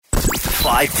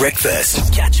5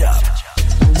 Breakfast. Catch up.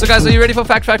 So guys, are you ready for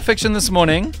Fact Fiction this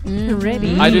morning?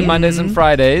 Ready? I do Mondays and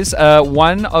Fridays.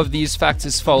 One of these facts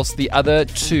is false. The other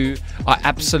two are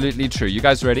absolutely true. You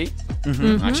guys ready?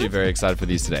 I'm actually very excited for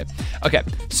these today. Okay,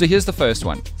 so here's the first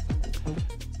one.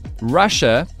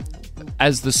 Russia,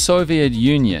 as the Soviet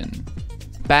Union,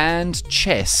 banned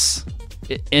chess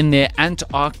in their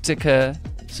Antarctica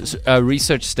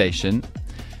research station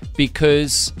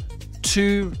because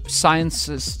two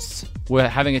scientists were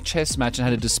having a chess match and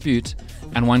had a dispute,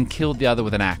 and one killed the other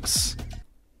with an axe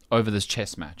over this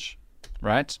chess match.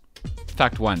 Right?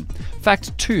 Fact 1.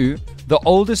 Fact 2, the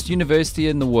oldest university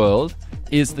in the world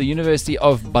is the University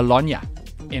of Bologna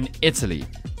in Italy.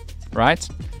 Right?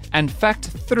 And fact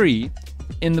 3,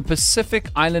 in the Pacific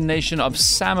island nation of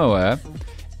Samoa,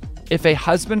 if a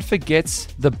husband forgets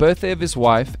the birthday of his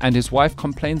wife and his wife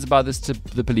complains about this to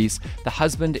the police, the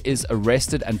husband is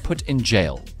arrested and put in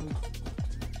jail.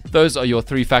 Those are your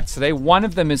 3 facts today. One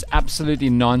of them is absolutely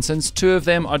nonsense. 2 of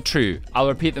them are true. I'll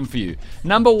repeat them for you.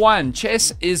 Number 1,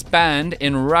 chess is banned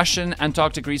in Russian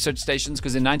Antarctic research stations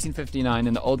because in 1959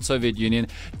 in the old Soviet Union,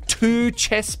 2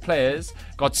 chess players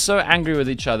got so angry with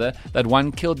each other that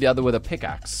one killed the other with a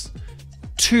pickaxe.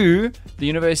 2, the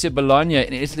University of Bologna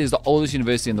in Italy is the oldest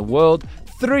university in the world.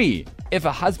 3, if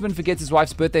a husband forgets his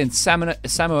wife's birthday in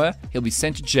Samoa, he'll be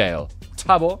sent to jail.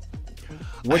 Tabo,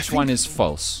 which one is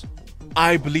false?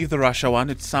 I believe the Russia one.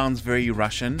 It sounds very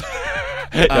Russian.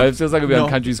 No, it feels like it'll be on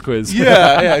Country's Quiz.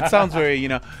 Yeah, it sounds very,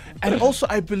 And also,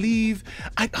 I believe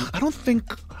I don't think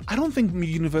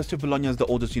University of Bologna is the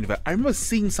oldest university. I remember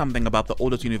seeing something about the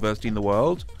oldest university in the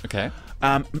world. Okay.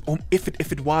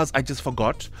 If it was, I just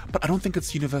forgot. But I don't think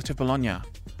it's University of Bologna.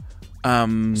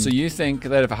 So you think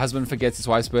that if a husband forgets his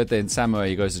wife's birthday in Samoa,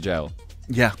 he goes to jail?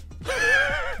 Yeah.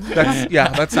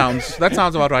 That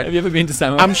sounds about right. Have you ever been to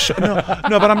Samoa? I'm sure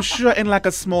but I'm sure in like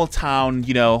a small town,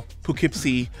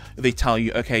 Poughkeepsie, they tell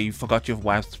you, okay, you forgot your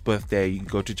wife's birthday, you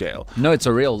go to jail. No, it's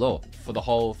a real law for the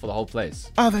whole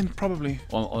place. Oh, then probably.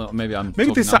 Or maybe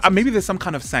maybe there's some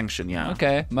kind of sanction. Yeah.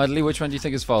 Okay, Mudley, which one do you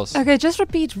think is false? Okay, just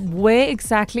repeat where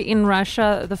exactly in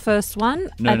Russia the first one?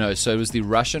 No. So it was the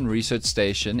Russian research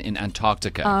station in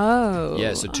Antarctica. Oh.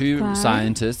 Yeah, so 2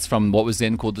 scientists from what was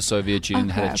then called the Soviet Union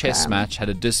had a chess match, had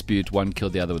a dispute, one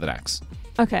killed the other with an axe.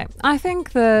 Okay, I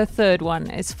think the third one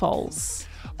is false.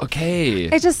 Okay.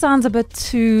 It just sounds a bit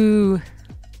too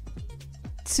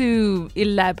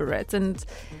elaborate, and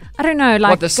I don't know,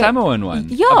 like... What, the Samoan one?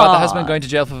 Yeah. About the husband going to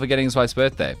jail for forgetting his wife's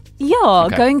birthday? Yeah,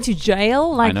 Okay. Going to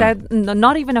jail, like that,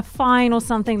 not even a fine or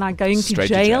something, like going Straight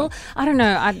to to jail. jail. I don't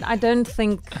know, I don't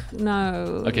think,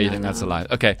 no. Okay, you think that's a lie.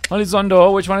 Okay. Molly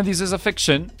Zondo, which one of these is a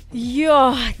fiction?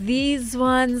 Yeah, these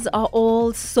ones are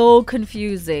all so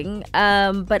confusing.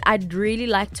 But I'd really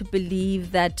like to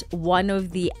believe that one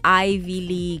of the Ivy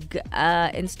League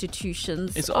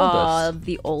institutions are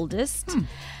the oldest.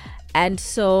 And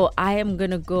so I am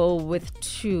going to go with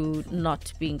 2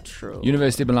 not being true.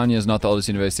 University of Bologna is not the oldest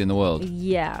university in the world.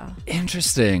 Yeah.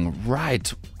 Interesting.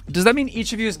 Right. Does that mean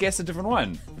each of you has guessed a different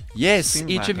one? Yes, Seems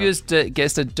each like of you has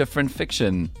guessed a different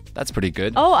fiction. That's pretty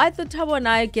good. Oh, I thought Tabo and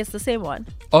I guessed the same one.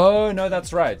 Oh, no,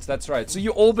 that's right. That's right. So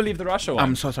you all believe the Russia one.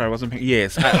 I'm so sorry, I wasn't paying.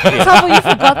 Yes. Tabo, you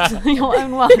forgot your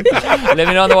own one. Let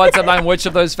me know on the WhatsApp line which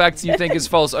of those facts you think is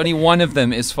false. Only one of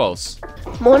them is false.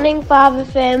 Morning,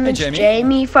 5FM. It's Jamie.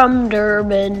 Jamie from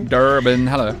Durban. Durban,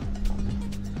 hello.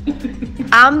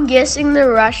 I'm guessing the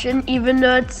Russian, even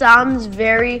though it sounds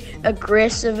very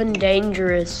aggressive and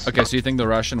dangerous. Okay, so you think the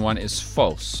Russian one is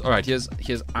false. All right, here's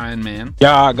Iron Man.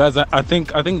 Yeah, guys, I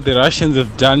think the Russians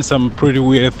have done some pretty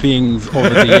weird things over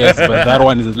the years, but that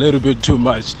one is a little bit too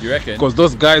much. You reckon? Because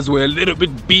those guys were a little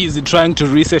bit busy trying to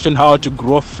research on how to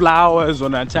grow flowers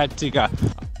on Antarctica.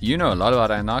 You know a lot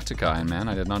about Antarctica, Iron Man.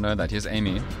 I did not know that. Here's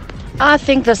Amy. I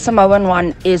think the Samoan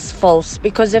one is false,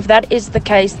 because if that is the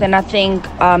case, then I think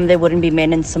there wouldn't be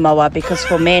men in Samoa, because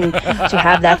for men to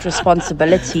have that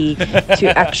responsibility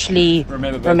to actually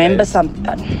remember something,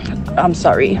 I'm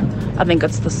sorry, I think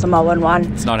it's the Samoan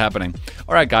one. It's not happening.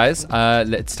 All right, guys,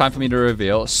 it's time for me to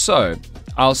reveal. So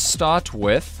I'll start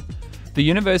with the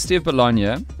University of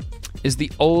Bologna is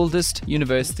the oldest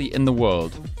university in the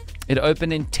world. It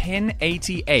opened in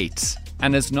 1088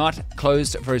 and is not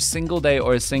closed for a single day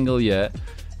or a single year.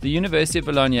 The University of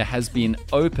Bologna has been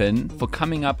open for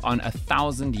coming up on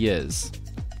 1,000 years.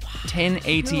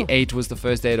 1088 was the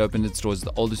first day it opened its doors.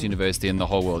 It's the oldest university in the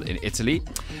whole world in Italy.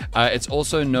 It's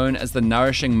also known as the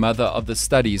nourishing mother of the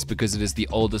studies because it is the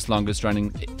oldest, longest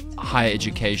running higher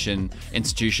education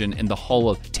institution in the whole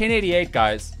world. 1088,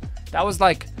 guys. That was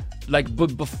like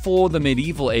before the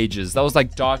medieval ages. That was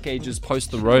like dark ages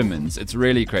post the Romans. It's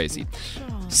really crazy.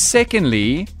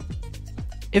 Secondly,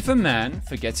 If a man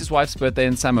forgets his wife's birthday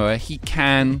in Samoa, he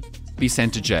can be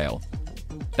sent to jail.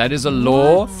 That is a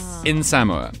law in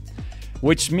Samoa,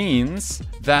 which means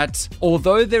that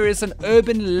although there is an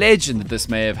urban legend that this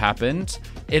may have happened,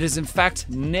 it has in fact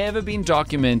never been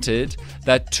documented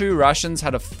that two Russians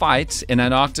had a fight in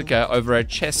Antarctica over a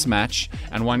chess match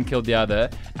and one killed the other.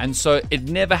 And so it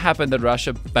never happened that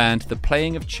Russia banned the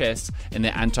playing of chess in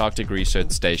their Antarctic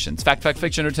research stations. Fact,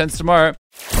 Fiction returns tomorrow.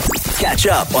 Catch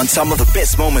up on some of the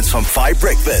best moments from 5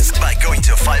 Breakfast by going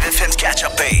to 5FM's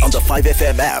catch-up page on the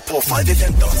 5FM app or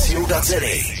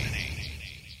 5FM.co.za.